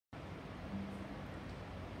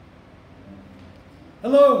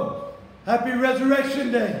Hello, happy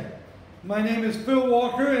Resurrection Day. My name is Phil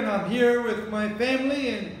Walker and I'm here with my family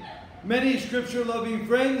and many scripture-loving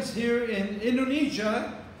friends here in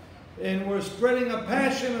Indonesia, and we're spreading a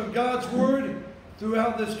passion of God's Word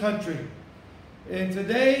throughout this country. And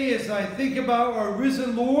today, as I think about our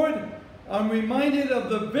risen Lord, I'm reminded of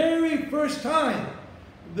the very first time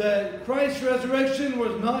that Christ's resurrection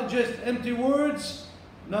was not just empty words,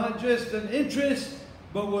 not just an interest,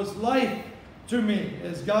 but was life to me,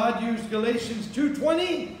 as God used Galatians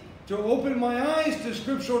 2:20 to open my eyes to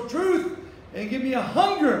scriptural truth and give me a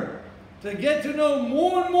hunger to get to know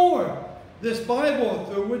more and more this Bible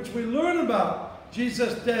through which we learn about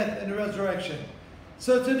Jesus' death and resurrection.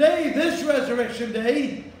 So today, this Resurrection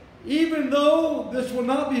Day, even though this will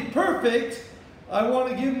not be perfect, I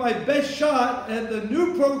want to give my best shot at the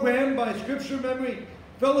new program by Scripture Memory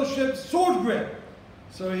Fellowship, SwordGrip.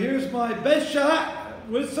 So here's my best shot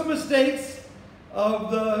with some mistakes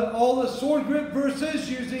of all the SwordGrip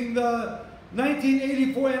verses using the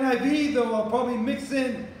 1984 NIV, though I'll probably mix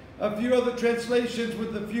in a few other translations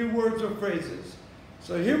with a few words or phrases.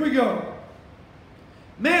 So here we go.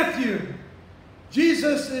 Matthew.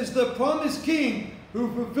 Jesus is the promised king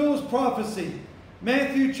who fulfills prophecy.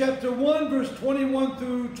 Matthew chapter 1, verse 21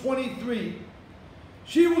 through 23.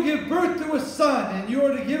 She will give birth to a son, and you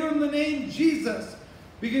are to give him the name Jesus,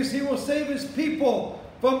 because he will save his people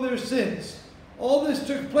from their sins. All this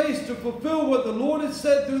took place to fulfill what the Lord had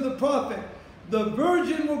said through the prophet. The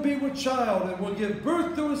virgin will be with child and will give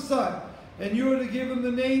birth to a son, and you are to give him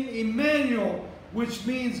the name Emmanuel, which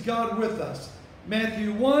means God with us.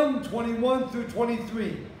 Matthew 1, 21 through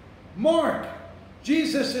 23. Mark.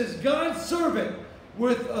 Jesus is God's servant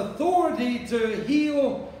with authority to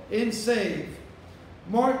heal and save.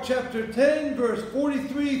 Mark chapter 10, verse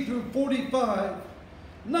 43 through 45.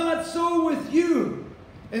 Not so with you.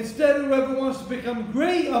 Instead, whoever wants to become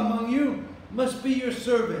great among you must be your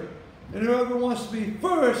servant, and whoever wants to be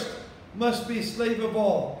first must be slave of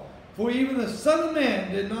all. For even the Son of Man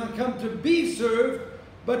did not come to be served,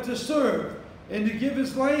 but to serve, and to give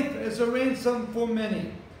his life as a ransom for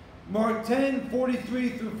many. Mark 10, 43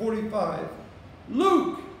 through 45.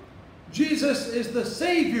 Luke. Jesus is the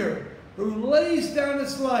Savior who lays down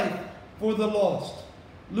his life for the lost.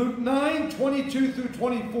 Luke 9, 22 through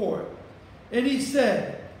 24. And he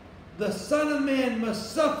said, the Son of Man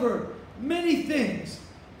must suffer many things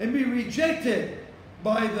and be rejected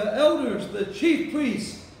by the elders, the chief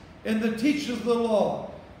priests, and the teachers of the law,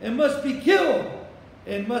 and must be killed,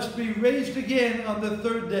 and must be raised again on the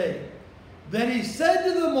third day. Then he said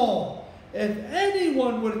to them all, if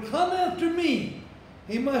anyone would come after me,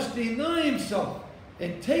 he must deny himself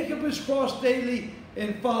and take up his cross daily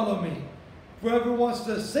and follow me. Whoever wants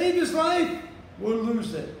to save his life will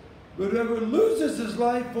lose it. But whoever loses his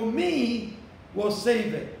life for me will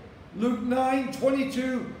save it. Luke 9,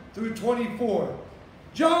 22 through 24.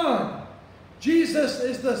 John. Jesus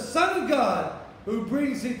is the Son of God who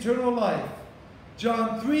brings eternal life.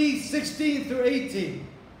 John 3, 16 through 18.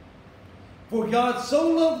 For God so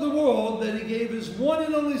loved the world that he gave his one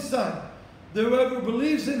and only Son, that whoever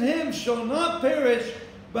believes in him shall not perish,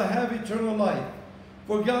 but have eternal life.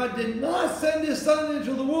 For God did not send his Son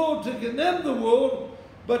into the world to condemn the world,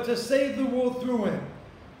 but to save the world through him.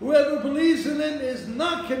 Whoever believes in him is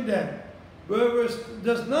not condemned. Whoever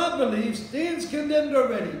does not believe stands condemned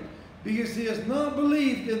already, because he has not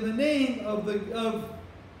believed in the name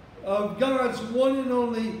of God's one and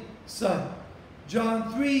only Son.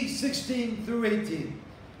 John 3, 16 through 18.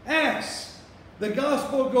 Acts. The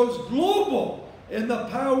gospel goes global in the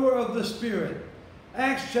power of the Spirit.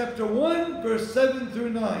 Acts chapter 1, verse 7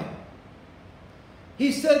 through 9.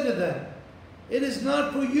 He said to them, it is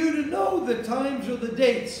not for you to know the times or the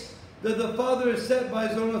dates that the Father has set by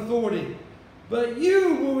his own authority, but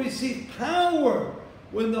you will receive power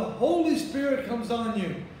when the Holy Spirit comes on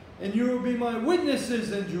you, and you will be my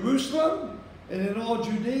witnesses in Jerusalem and in all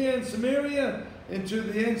Judea and Samaria and to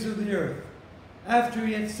the ends of the earth. After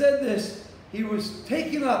he had said this, he was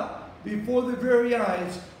taken up before their very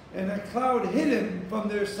eyes, and a cloud hid him from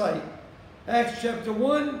their sight. Acts chapter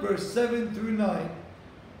 1, verse 7 through 9.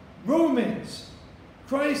 Romans.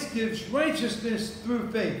 Christ gives righteousness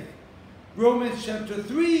through faith. Romans chapter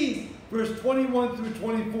 3, verse 21 through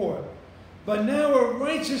 24. But now a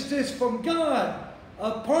righteousness from God,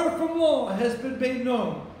 apart from law, has been made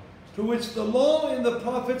known, to which the law and the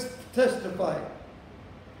prophets testify.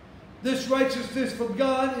 This righteousness from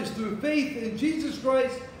God is through faith in Jesus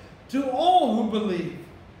Christ to all who believe.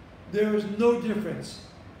 There is no difference,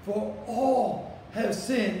 for all have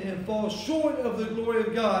sinned and fall short of the glory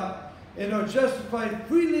of God, and are justified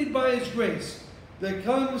freely by his grace that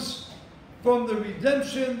comes from the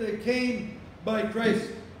redemption that came by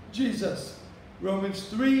Christ Jesus. Romans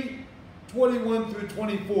 3:21 through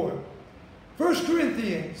 24. 1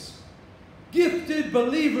 Corinthians, gifted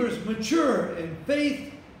believers mature in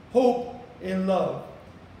faith, hope, and love.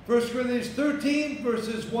 1 Corinthians 13,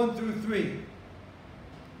 verses 1 through 3.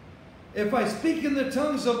 If I speak in the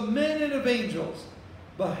tongues of men and of angels,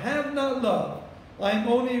 but have not love, I am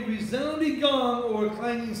only a resounding gong or a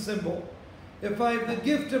clanging cymbal. If I have the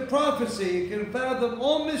gift of prophecy, and can fathom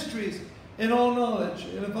all mysteries and all knowledge,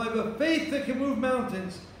 and if I have a faith that can move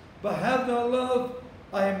mountains, but have not love,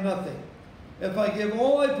 I am nothing. If I give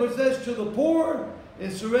all I possess to the poor,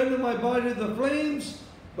 and surrender my body to the flames,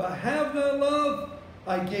 but have not love,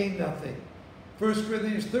 I gain nothing. 1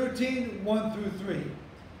 Corinthians 13, 1 through 3.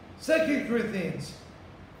 2 Corinthians,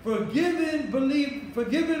 forgiven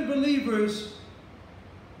believers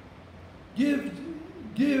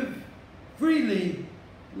give freely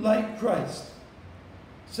like Christ.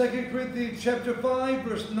 2 Corinthians chapter 5,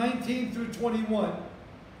 verse 19 through 21.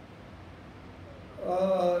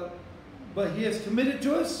 But he has committed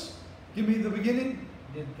to us, give me the beginning,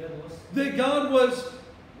 that God was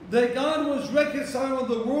reconciling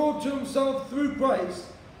the world to himself through Christ,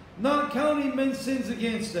 not counting men's sins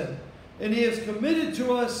against them. And he has committed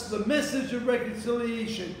to us the message of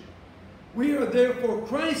reconciliation. We are therefore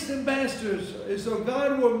Christ's ambassadors, as though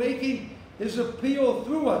God were making his appeal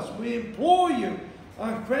through us. We implore you,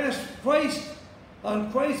 on Christ's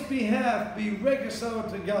behalf, be reconciled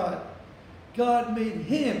to God. God made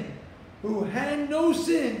him who had no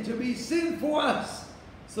sin to be sin for us,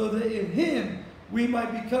 so that in him we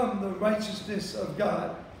might become the righteousness of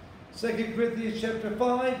God. 2 Corinthians chapter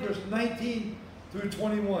 5, verse 19 through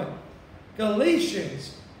 21.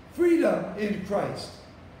 Galatians, freedom in Christ.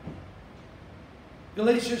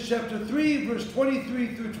 Galatians chapter 3, verse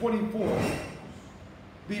 23 through 24.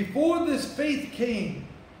 Before this faith came,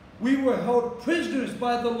 we were held prisoners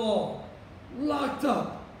by the law, locked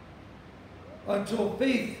up, until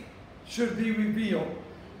faith should be revealed.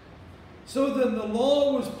 So then the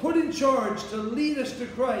law was put in charge to lead us to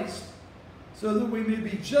Christ, so that we may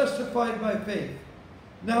be justified by faith.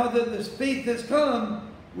 Now that this faith has come,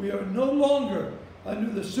 we are no longer under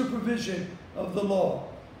the supervision of the law.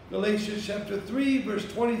 Galatians chapter 3, verse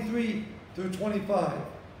 23 through 25.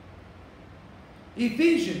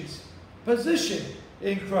 Ephesians, position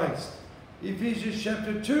in Christ. Ephesians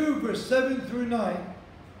chapter 2, verse 7 through 9.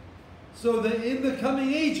 So that in the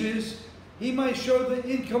coming ages he might show the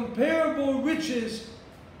incomparable riches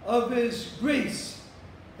of his grace,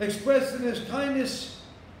 expressed in his kindness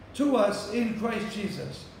to us in Christ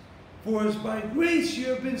Jesus. For as by grace you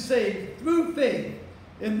have been saved through faith,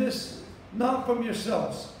 and this not from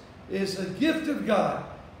yourselves. It is a gift of God,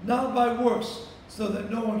 not by works, so that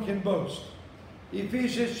no one can boast.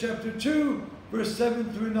 Ephesians chapter 2, verse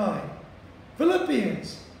 7 through 9.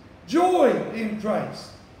 Philippians, joy in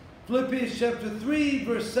Christ. Philippians chapter 3,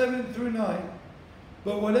 verse 7 through 9.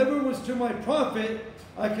 But whatever was to my profit,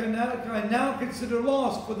 I now consider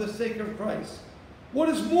loss for the sake of Christ. What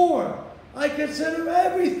is more, I consider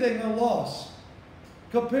everything a loss,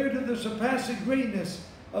 compared to the surpassing greatness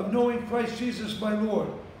of knowing Christ Jesus my Lord.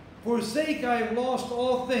 For his sake I have lost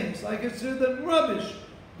all things. I consider them rubbish,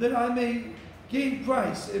 that I may gain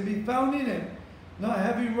Christ and be found in him, not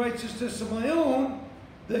having righteousness of my own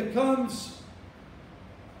that comes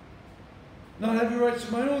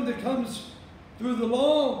through the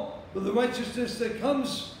law, but the righteousness that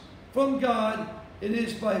comes from God, it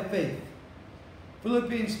is by faith.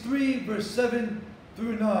 Philippians 3, verse 7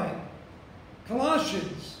 through 9.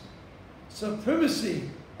 Colossians,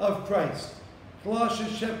 supremacy of Christ.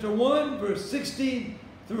 Colossians chapter 1, verse 16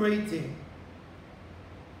 through 18.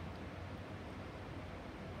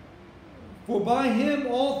 For by him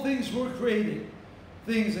all things were created,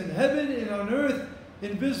 things in heaven and on earth,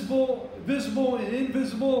 visible and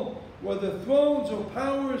invisible, whether thrones or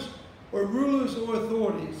powers or rulers or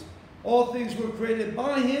authorities. All things were created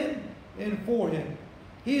by him and for him.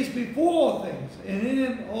 He is before all things, and in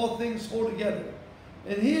him all things hold together.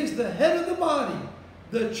 And he is the head of the body,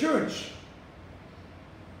 the church.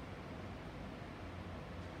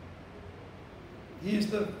 He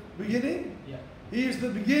is the beginning? Yeah. He is the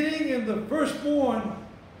beginning and the firstborn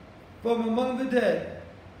from among the dead.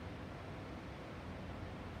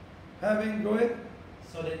 Go ahead.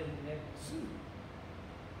 So that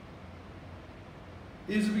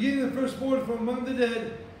He is the beginning and the firstborn from among the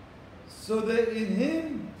dead, so that in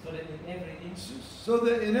him, so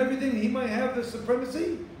that in everything he might have the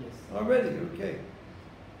supremacy? Yes. Already, okay.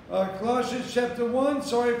 Colossians chapter 1,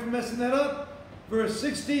 sorry for messing that up, verse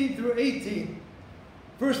 16 through 18.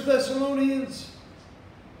 1 Thessalonians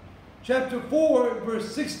chapter 4,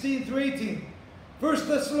 verse 16 through 18. 1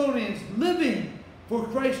 Thessalonians, living for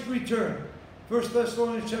Christ's return. 1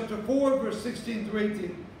 Thessalonians chapter 4, verse 16 through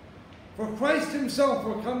 18. For Christ himself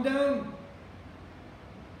will come down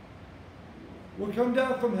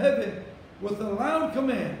from heaven with a loud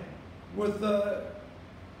command, with the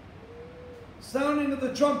sounding of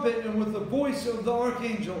the trumpet, and with the voice of the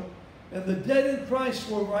archangel, and the dead in Christ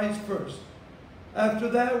will rise first. After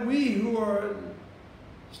that, we who are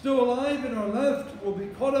still alive and are left will be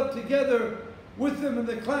caught up together with them in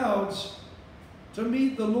the clouds to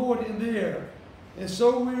meet the Lord in the air. And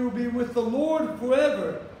so we will be with the Lord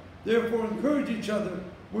forever. Therefore encourage each other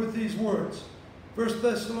with these words. 1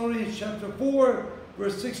 Thessalonians chapter 4,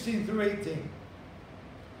 verse 16 through 18.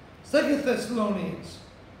 2 Thessalonians,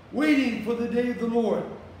 waiting for the day of the Lord.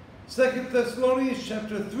 2 Thessalonians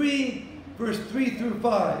chapter 3, verse 3 through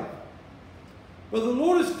 5. But the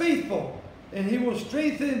Lord is faithful, and he will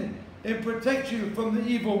strengthen and protect you from the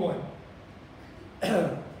evil one.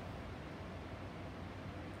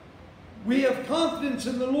 We have confidence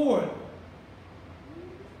in the Lord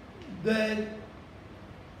that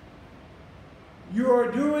you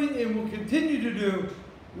are doing and will continue to do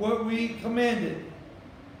what we commanded.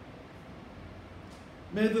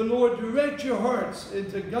 May the Lord direct your hearts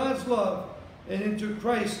into God's love and into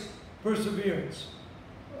Christ's perseverance.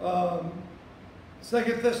 2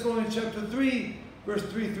 Thessalonians chapter 3, verse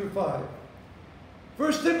 3 through 5.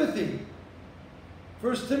 1 Timothy.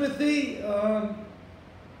 1 Timothy,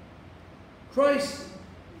 Christ's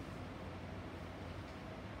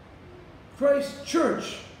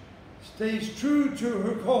church stays true to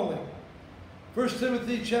her calling. 1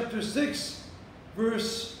 Timothy chapter 6,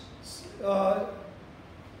 verse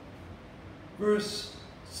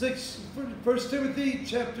 6. 1 Timothy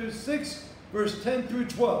chapter 6, verse 10 through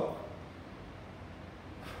 12.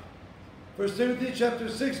 1 Timothy chapter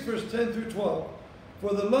 6, verse 10 through 12.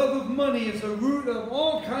 For the love of money is the root of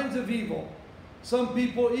all kinds of evil. Some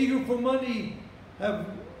people eager for money have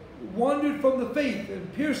wandered from the faith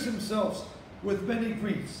and pierced themselves with many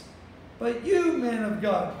griefs. But you, man of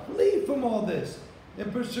God, flee from all this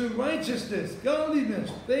and pursue righteousness, godliness,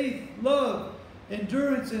 faith, love,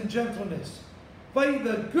 endurance, and gentleness. Fight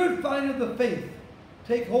the good fight of the faith.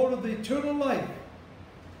 Take hold of the eternal life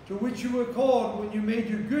to which you were called when you made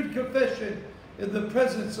your good confession in the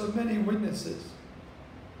presence of many witnesses.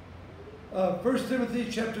 1 Timothy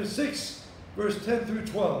chapter 6, verse 10 through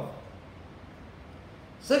 12.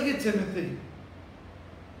 2 Timothy.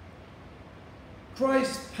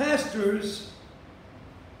 Christ's pastors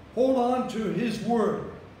hold on to his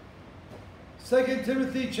word. 2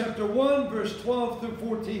 Timothy chapter 1, verse 12 through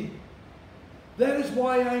 14. That is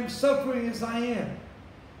why I am suffering as I am.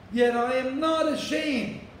 Yet I am not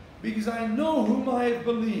ashamed, because I know whom I have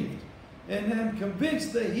believed, and am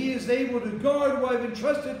convinced that he is able to guard what I have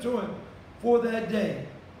entrusted to him for that day.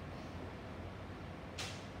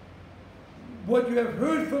 What you have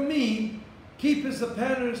heard from me, keep as a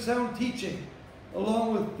pattern of sound teaching,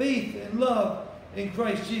 along with faith and love in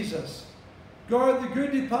Christ Jesus. Guard the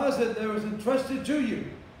good deposit that was entrusted to you.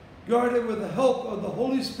 Guard it with the help of the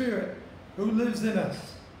Holy Spirit who lives in us.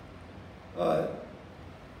 2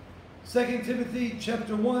 Timothy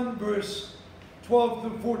chapter 1, verse 12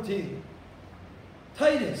 through 14.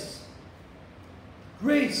 Titus,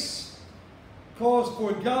 grace calls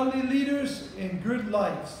for godly leaders and good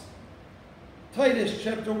lives. Titus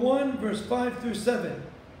chapter 1, verse 5 through 7.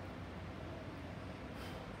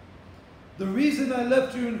 The reason I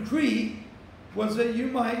left you in Crete was that you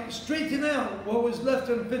might straighten out what was left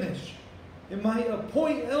unfinished, and might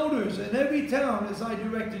appoint elders in every town as I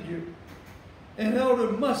directed you. An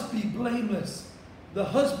elder must be blameless, the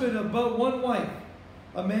husband of but one wife,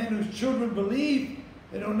 a man whose children believe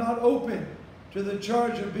and are not open to the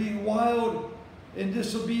charge of being wild and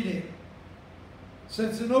disobedient.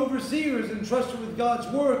 Since an overseer is entrusted with God's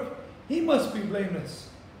work, he must be blameless,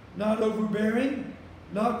 not overbearing,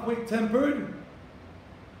 not quick-tempered,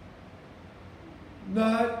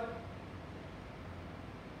 not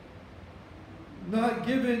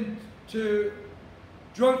given to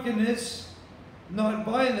drunkenness, not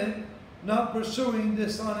violent, not pursuing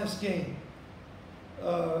dishonest gain.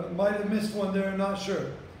 Might have missed one there, not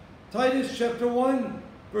sure. Titus chapter 1,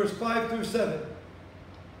 verse 5 through 7.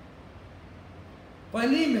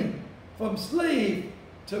 Philemon, from slave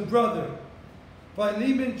to brother.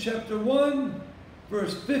 Philemon chapter 1,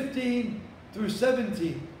 verse 15 through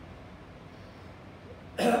 17.